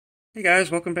Hey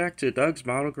guys, welcome back to Doug's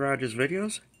Model Garage's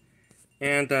videos.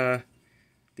 And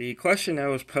the question that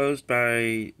was posed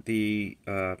by the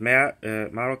Matt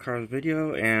at Model Cars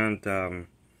Video and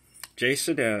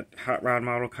Jason at Hot Rod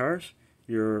Model Cars,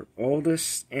 your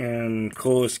oldest and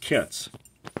coolest kits.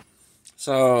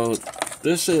 So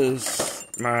this is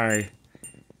my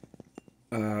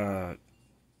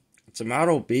it's a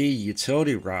Model B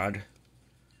utility rod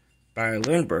by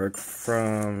Lindbergh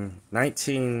from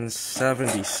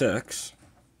 1976,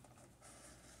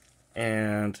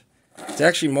 and it's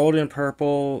actually molded in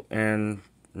purple and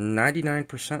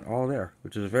 99% all there,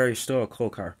 which is still a cool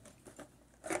car.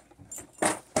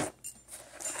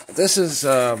 This is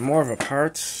more of a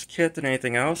parts kit than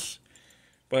anything else,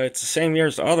 but it's the same year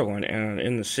as the other one and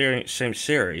in the same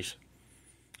series.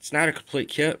 It's not a complete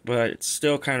kit, but it's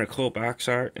still kind of cool box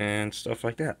art and stuff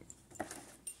like that.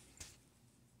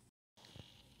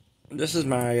 This is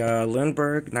my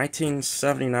Lindbergh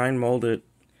 1979 molded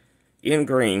in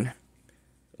green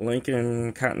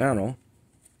Lincoln Continental,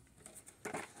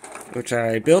 which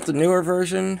I built the newer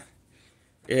version.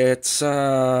 It's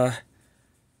I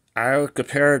would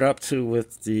compare it up to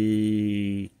with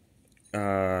the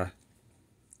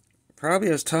probably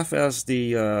as tough as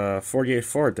the 48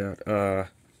 Ford that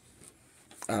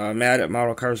Matt at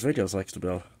Model Cars Videos likes to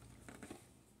build.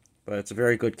 But it's a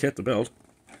very good kit to build.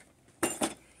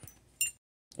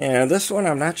 And this one,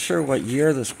 I'm not sure what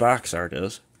year this box art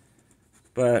is,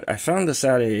 but I found this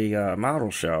at a model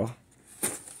show,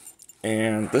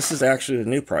 and this is actually the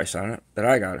new price on it that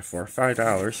I got it for,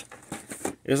 $5.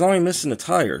 It was only missing the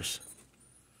tires,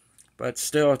 but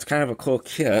still, it's kind of a cool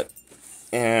kit,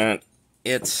 and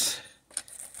it's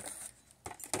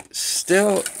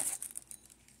still,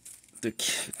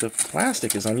 the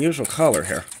plastic is unusual color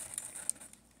here,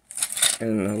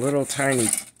 in the little tiny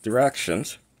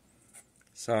directions.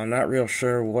 So I'm not real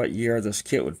sure what year this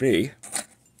kit would be.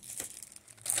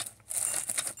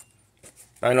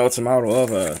 I know it's a model of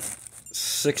a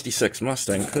 66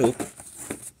 Mustang Coupe.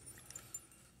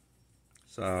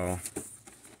 So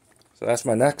that's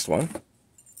my next one.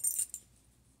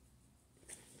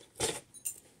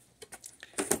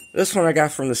 This one I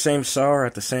got from the same seller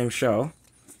at the same show.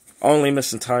 Only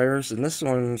missing tires, and this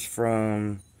one's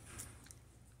from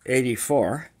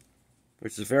 '84,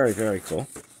 which is very, very cool.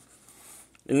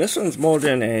 And this one's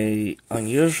molded in a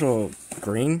unusual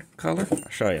green color. I'll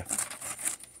show you.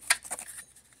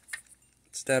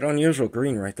 It's that unusual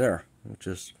green right there, which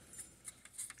is,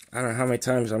 I don't know how many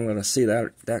times I'm going to see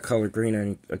that color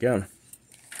green again.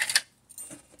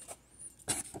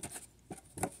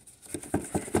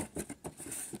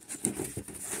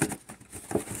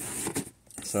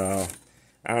 So,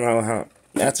 I don't know how,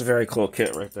 that's a very cool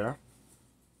kit right there.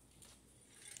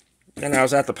 And I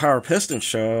was at the Power Piston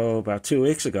show about 2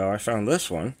 weeks ago. I found this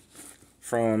one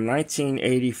from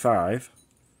 1985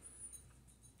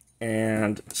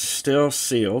 and still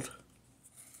sealed.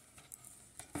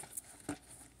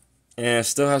 And it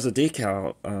still has a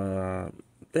decal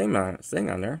thing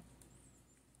on there.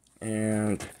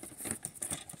 And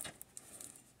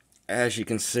as you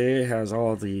can see, it has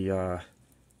all the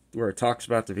where it talks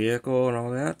about the vehicle and all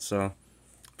that. So,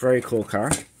 very cool car.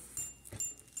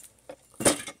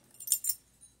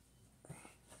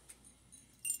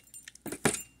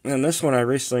 And this one I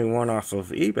recently won off of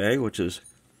eBay, which is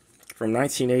from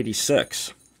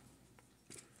 1986.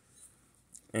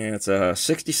 And it's a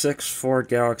 66 Ford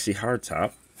Galaxy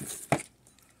hardtop.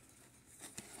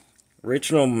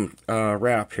 Original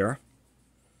wrap here.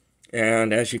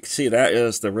 And as you can see, that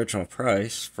is the original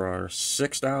price for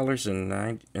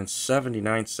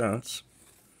 $6.79.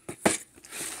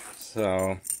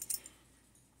 So,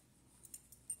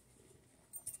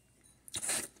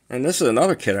 and this is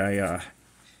another kit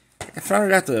I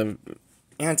found it at the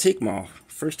antique mall.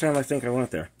 First time I think I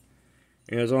went there.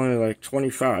 And it was only like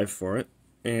 $25 for it.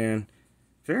 And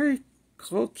very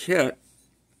cool kit.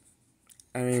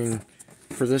 I mean,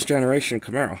 for this generation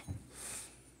Camaro.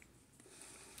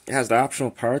 It has the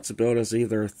optional parts to build as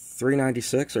either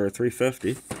 $396 or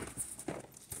 $350.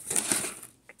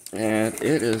 And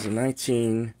it is a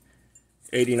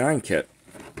 1989 kit.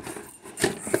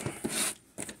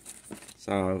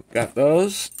 So, got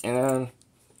those, and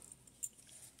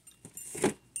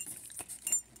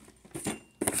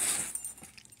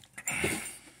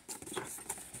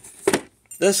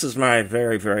this is my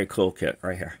very, very cool kit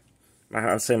right here.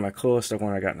 I would say my coolest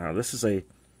one I got now. This is a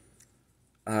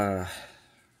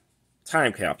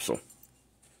time capsule.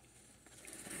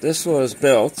 This was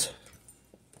built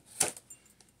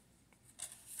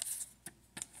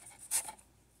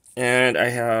and I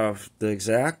have the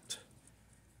exact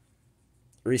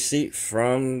receipt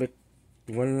from the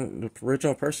when the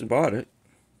original person bought it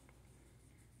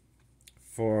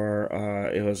for,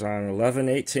 it was on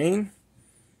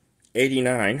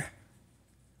 11/18/89,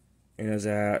 and it was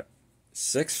at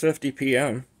 6:50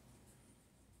 p.m.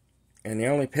 and they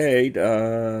only paid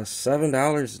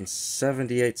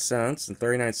 $7.78 and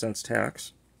 39 cents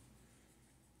tax.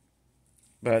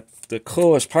 But the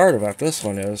coolest part about this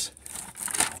one is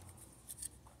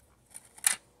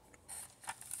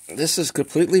this is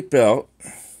completely built,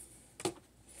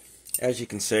 as you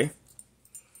can see,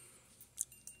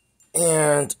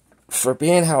 and for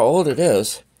being how old it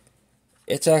is,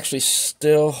 it's actually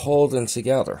still holding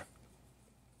together.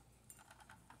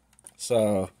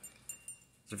 So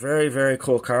it's a very, very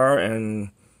cool car,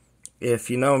 and if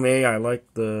you know me, I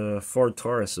like the Ford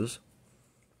Tauruses.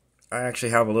 I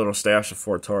actually have a little stash of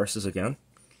Ford Tauruses again,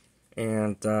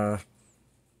 and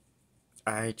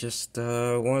I just,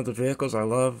 one of the vehicles I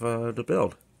love to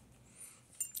build.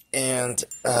 And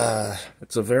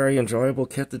it's a very enjoyable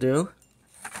kit to do,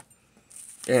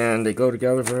 and they go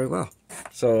together very well.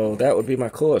 So that would be my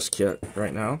coolest kit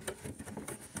right now.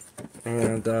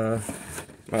 And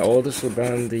my oldest would have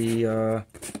been the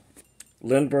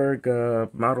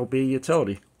Lindbergh Model B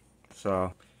utility.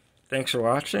 So thanks for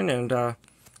watching, and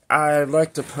I'd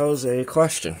like to pose a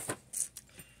question.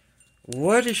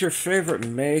 What is your favorite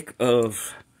make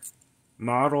of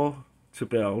model to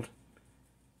build,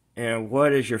 and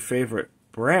what is your favorite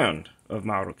brand of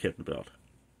model kit to build?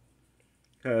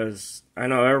 Because I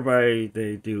know everybody,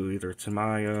 they do either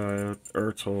Tamiya,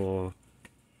 Ertl,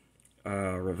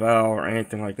 Revell, or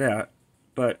anything like that,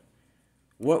 but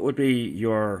what would be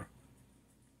your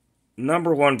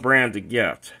 #1 brand to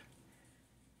get?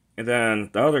 And then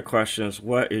the other question is,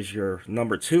 what is your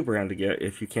 #2 brand to get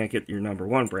if you can't get your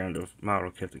 #1 brand of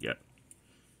model kit to get?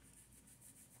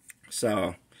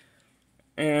 So,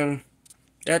 and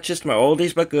that's just my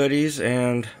oldies but goodies,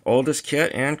 and oldest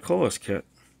kit and coolest kit.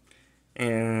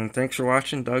 And thanks for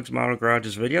watching Doug's Model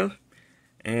Garage's video,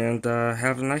 and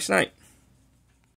have a nice night.